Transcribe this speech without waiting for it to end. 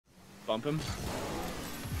bump him.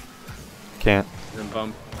 Can't. Then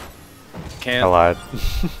bump. Can't. I lied.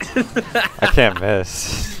 I can't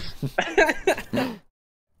miss.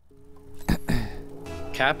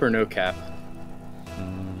 Cap or no cap?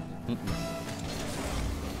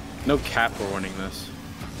 No cap, we're winning this.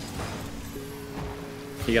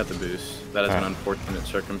 He got the boost. That is an unfortunate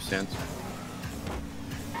circumstance.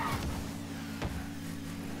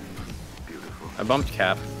 I bumped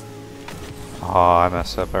cap. Oh, I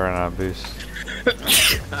messed up. I ran out of boost.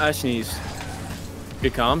 I sneezed.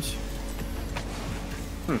 Good comms?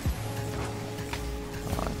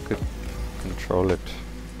 Good. Control it.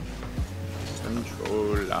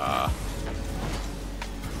 Controller.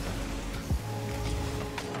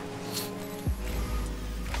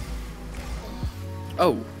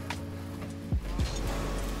 Oh.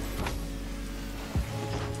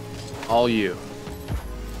 All you.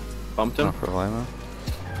 Bumped him? No problemo.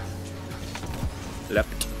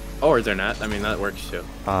 Left. Oh, or they're not. I mean, that works too.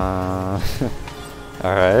 Alright.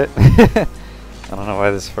 I don't know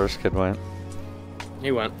why this first kid went.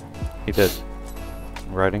 He went. He did.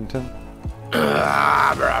 Wrightington?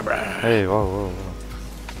 Hey, whoa, whoa, whoa.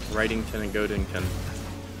 Wrightington and Godington.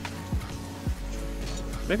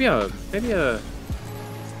 Maybe a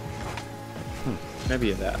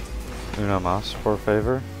that. Uno mas, por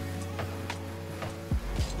favor.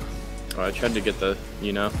 Oh, I tried to get the,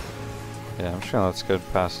 you know. Yeah, I'm just gonna let this kid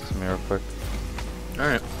pass it to me real quick.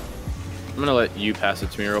 Alright. I'm gonna let you pass it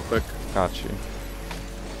to me real quick. Got you.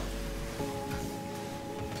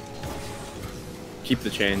 Keep the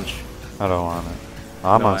change. I don't want it.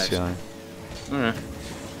 I'm on Nice. ceiling. Alright.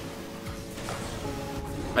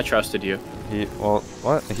 I trusted you. Well,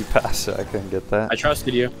 what? He passed it. I couldn't get that. I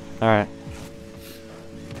trusted you. Alright.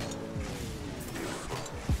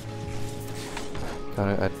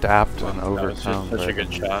 Gotta adapt and That was just overcome. such a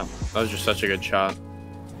good shot. That was just such a good shot.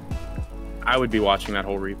 I would be watching that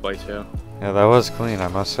whole replay too. Yeah, that was clean, I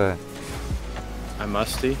must say. I'm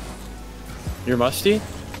musty. You're musty?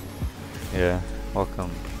 Yeah, welcome.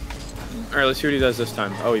 Alright, let's see what he does this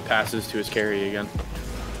time. Oh, he passes to his carry again.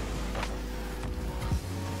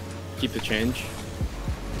 Keep the change.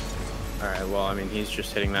 Alright, well, I mean, he's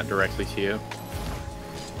just hitting that directly to you.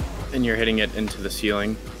 And you're hitting it into the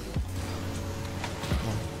ceiling.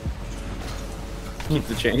 Keep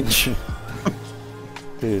the change.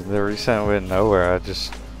 Dude, the reset went nowhere. I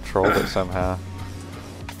just trolled it somehow.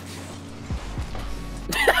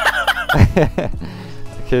 The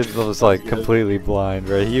kid was like completely blind,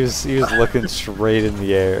 right? He was looking straight in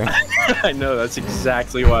the air. I know, that's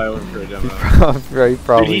exactly why I went for a demo. He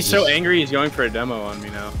probably Dude, he's so angry he's going for a demo on me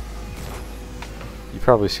now. You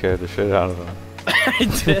probably scared the shit out of him. I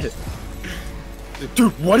did.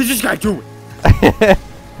 Dude, what is this guy doing?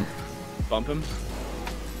 Bump him.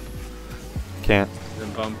 Can't.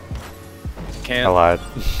 Then bump. Can't. I lied.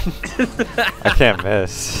 I can't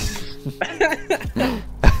miss.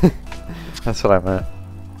 That's what I meant.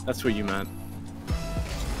 That's what you meant.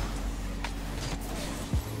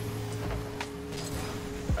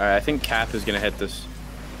 Alright, I think Cap is gonna hit this.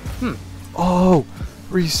 Oh!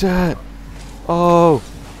 Reset! Oh!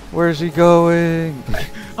 Where's he going?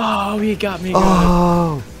 Oh, he got me.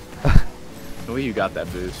 Oh! The way you got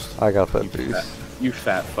that boost. I got that boost. You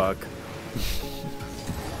fat fuck.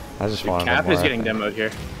 I just Dude, wanted Cap more, is getting demoed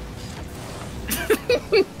here.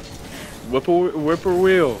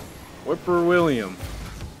 Whippoorwill. William.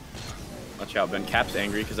 Watch out, Ben. Cap's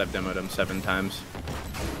angry because I've demoed him 7 times.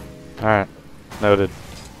 Alright. Noted.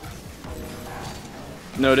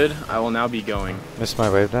 Noted. I will now be going. Missed my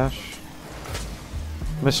wave dash?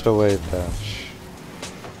 Missed a wave dash.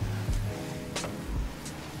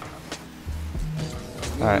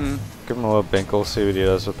 Alright. Give him a little binkle, see what he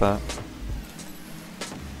does with that.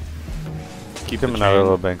 Keep Give him another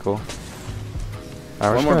little binkle.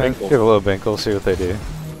 Alright, One more gonna binkle. give a little binkle, see what they do.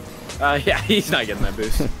 Yeah, he's not getting that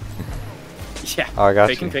boost. Yeah. Oh, I got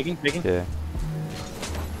faking, you. faking. Yeah.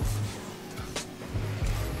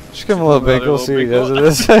 Just give him a little binkle, see what he does with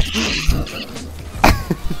this.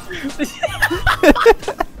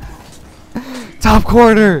 Top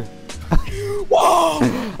corner! Whoa!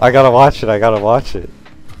 I gotta watch it.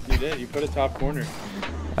 You did. You put a top corner.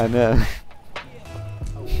 I know.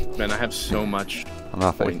 Man, I have so much. I'm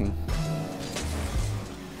not faking.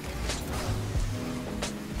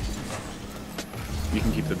 You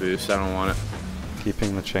can keep the boost. I don't want it.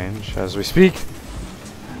 Keeping the change as we speak.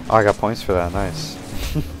 Oh, I got points for that. Nice.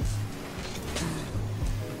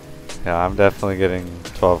 Yeah, I'm definitely getting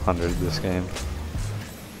 1200 this game.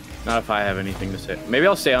 Not if I have anything to say. Maybe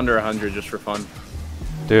I'll stay under 100 just for fun.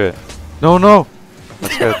 Do it. No, no.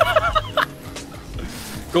 That's good.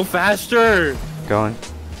 Go faster. Going.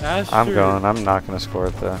 I'm going. I'm not gonna score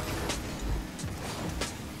it though.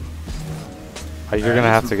 You're gonna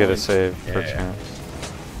have to get a save for a chance.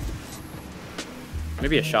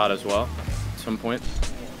 Maybe a shot as well, at some point.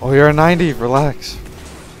 Oh, you're a 90. Relax.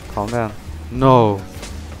 Calm down. No.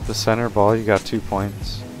 The center ball, you got 2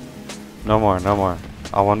 points. No more, no more.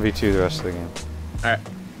 I'll 1v2 the rest of the game. Alright.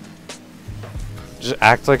 Just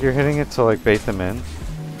act like you're hitting it to like bait them in.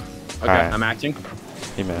 Okay, right. I'm acting.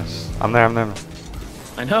 He missed. I'm there, I'm there.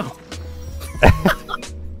 I know.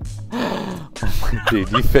 Oh my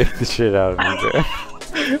dude, you faked the shit out of me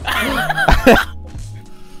there.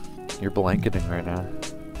 You're blanketing right now.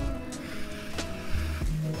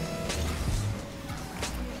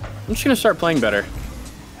 I'm just gonna start playing better.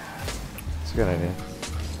 It's a good idea.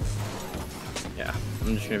 Yeah,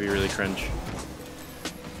 I'm just gonna be really cringe.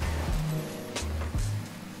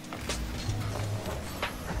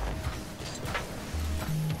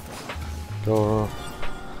 Go.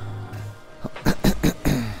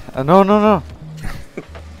 No, no, no.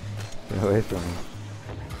 Get away from me.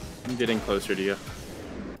 I'm getting closer to you.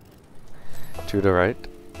 To the right.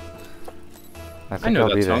 I think know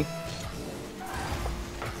I'll be that there. song.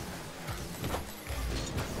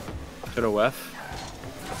 To the left.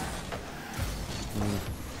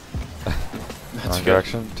 That's Wrong good.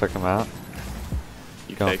 direction. Took him out.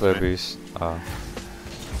 You Going faked for a me. boost. Oh.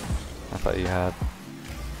 I thought you had.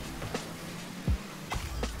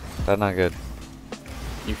 That's not good.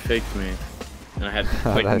 You faked me. And I had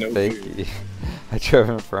How like did I no fake food. you? I drove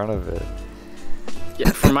in front of it.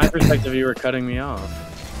 Yeah, from my perspective, you were cutting me off.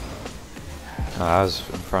 No, I was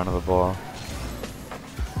in front of the ball.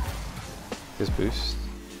 His boost.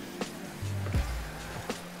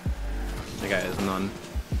 That guy has none.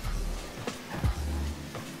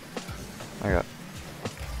 I got.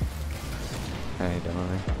 Hey, you done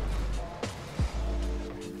with me?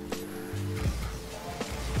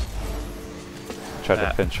 Tried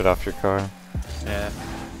to pinch it off your car. Yeah.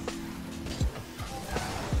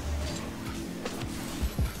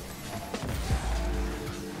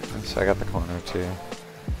 So I got the corner too.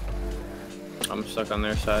 I'm stuck on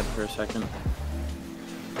their side for a second.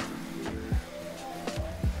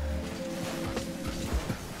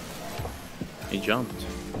 He jumped.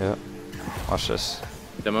 Yep. Watch this.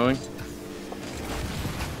 Demoing?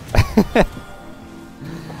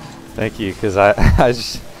 Thank you, because I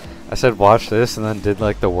said watch this and then did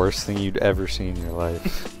like the worst thing you'd ever seen in your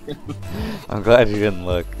life. I'm glad you didn't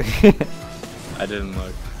look. I didn't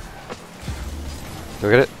look. Go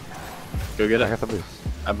get it. Go get it. I got the boost.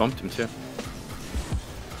 I bumped him too.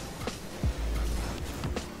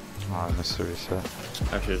 Oh, I missed the reset.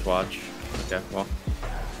 I should just watch. Okay, well.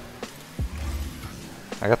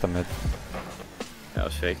 I got the mid. Yeah, I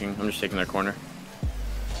was faking. I'm just taking their corner.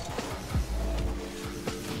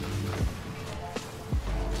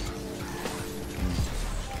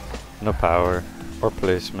 No power or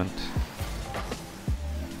placement.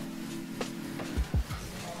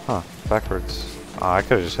 Huh, backwards. Oh, I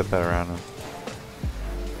could have just hit that around him.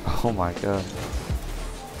 Oh my god.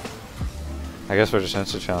 I guess we're just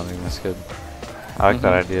insta-challenging this kid. I like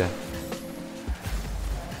that idea.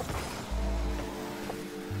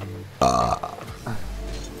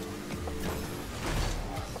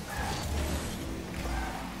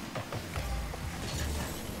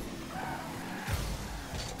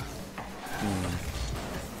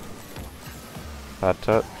 Bad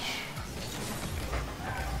touch.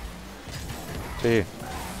 To you.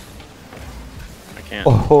 I can't.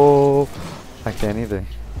 Oh, I can't either.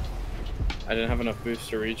 I didn't have enough boost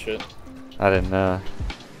to reach it. I didn't know.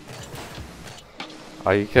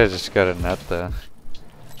 Oh, you could have just got a net though.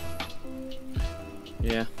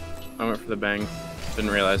 Yeah. I went for the bang.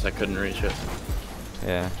 Didn't realize I couldn't reach it.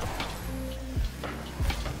 Yeah.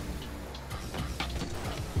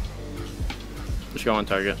 Just go on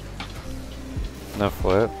target. No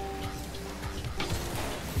flip.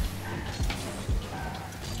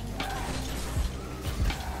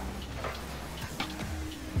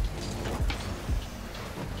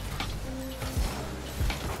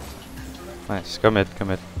 Nice. Go mid, go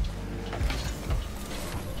mid.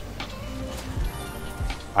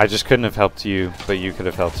 I just couldn't have helped you, but you could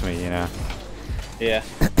have helped me, you know? Yeah.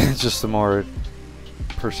 It's just a more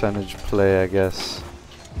percentage play, I guess.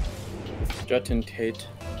 Jut and Tate.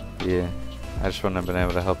 Yeah. I just wouldn't have been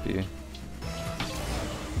able to help you.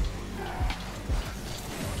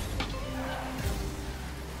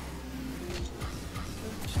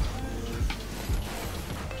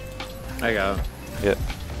 I go. Yep.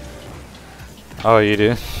 Oh, you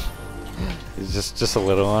do? It's just a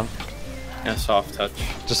little one. Yeah, soft touch.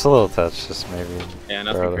 Just a little touch, just maybe. Yeah,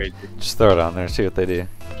 nothing crazy. Just throw it on there, see what they do.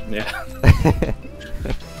 Yeah.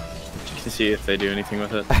 see if they do anything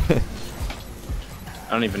with it. I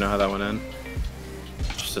don't even know how that went in.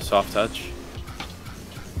 Just a soft touch.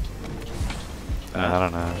 I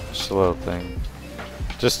don't know. Just a little thing.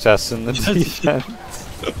 Just testing the defense.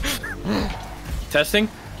 Testing?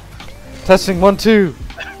 Testing 1, 2.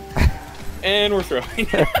 And we're throwing.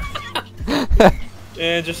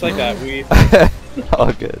 And just like that, we...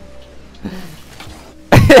 All good.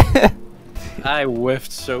 I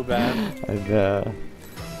whiffed so bad. I know.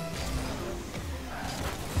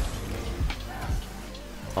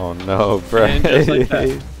 Oh no, bro. And just like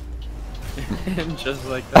that. And just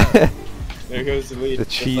like that. There goes the lead. The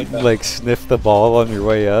cheat, like sniff the ball on your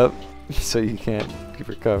way up, so you can't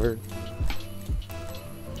recover.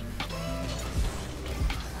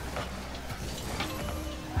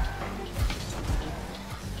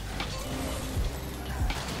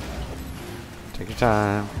 Take your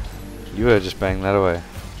time. You would have just banged that away.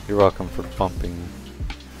 You're welcome for bumping.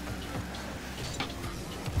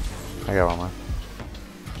 I got one more.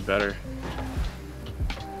 Better.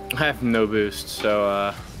 I have no boost,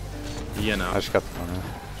 so you know. I just got the corner.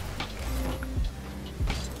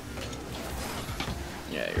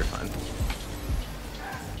 Yeah, you're fine.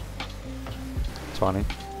 20.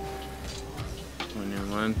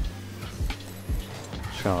 21.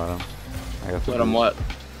 Just gonna let him. I got the Let him what?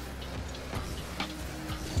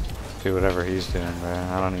 Do whatever he's doing, bro.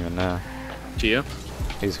 I don't even know. To you?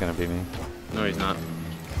 He's gonna beat me. No, he's not.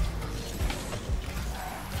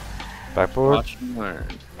 Backboard? Watch and learn.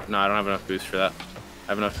 No, I don't have enough boost for that. I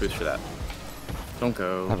have enough boost for that. Don't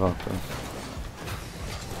go. I bumped him.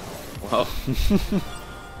 Well.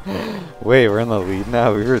 Wait, we're in the lead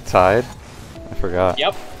now? We were tied? I forgot.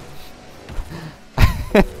 Yep.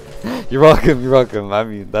 You're welcome, you're welcome. I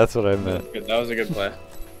mean, that's what I meant. That was a good play.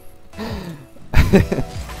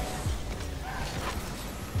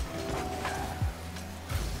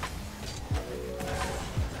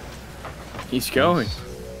 He's going.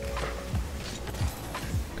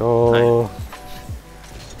 Go.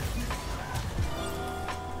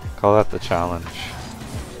 Call that the challenge.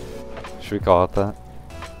 Should we call it that?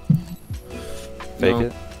 Fake No.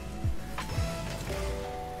 it?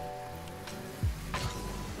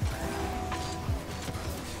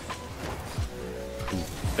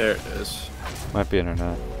 There it is. Might be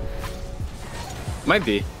internet. Might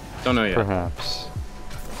be. Don't know yet. Perhaps.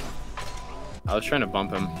 I was trying to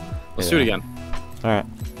bump him. Let's do it again. Alright.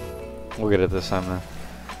 We'll get it this time then.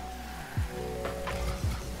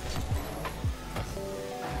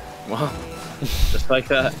 Well, just like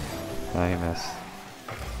that. No, you missed.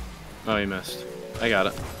 Oh, you missed. I got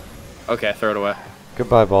it. Okay, throw it away.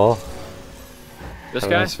 Goodbye, ball. This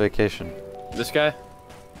Have a guy? nice vacation. This guy?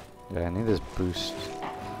 Yeah, I need this boost.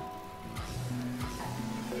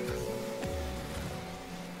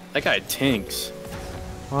 That guy tinks.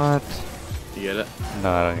 What? You get it?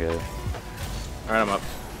 No, I don't get it. Alright, I'm up.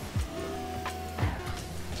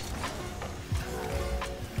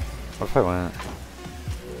 What if I went?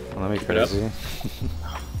 Let me Keep it up. crazy.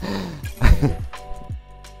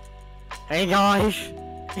 Hey guys!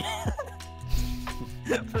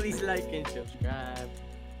 Please like and subscribe.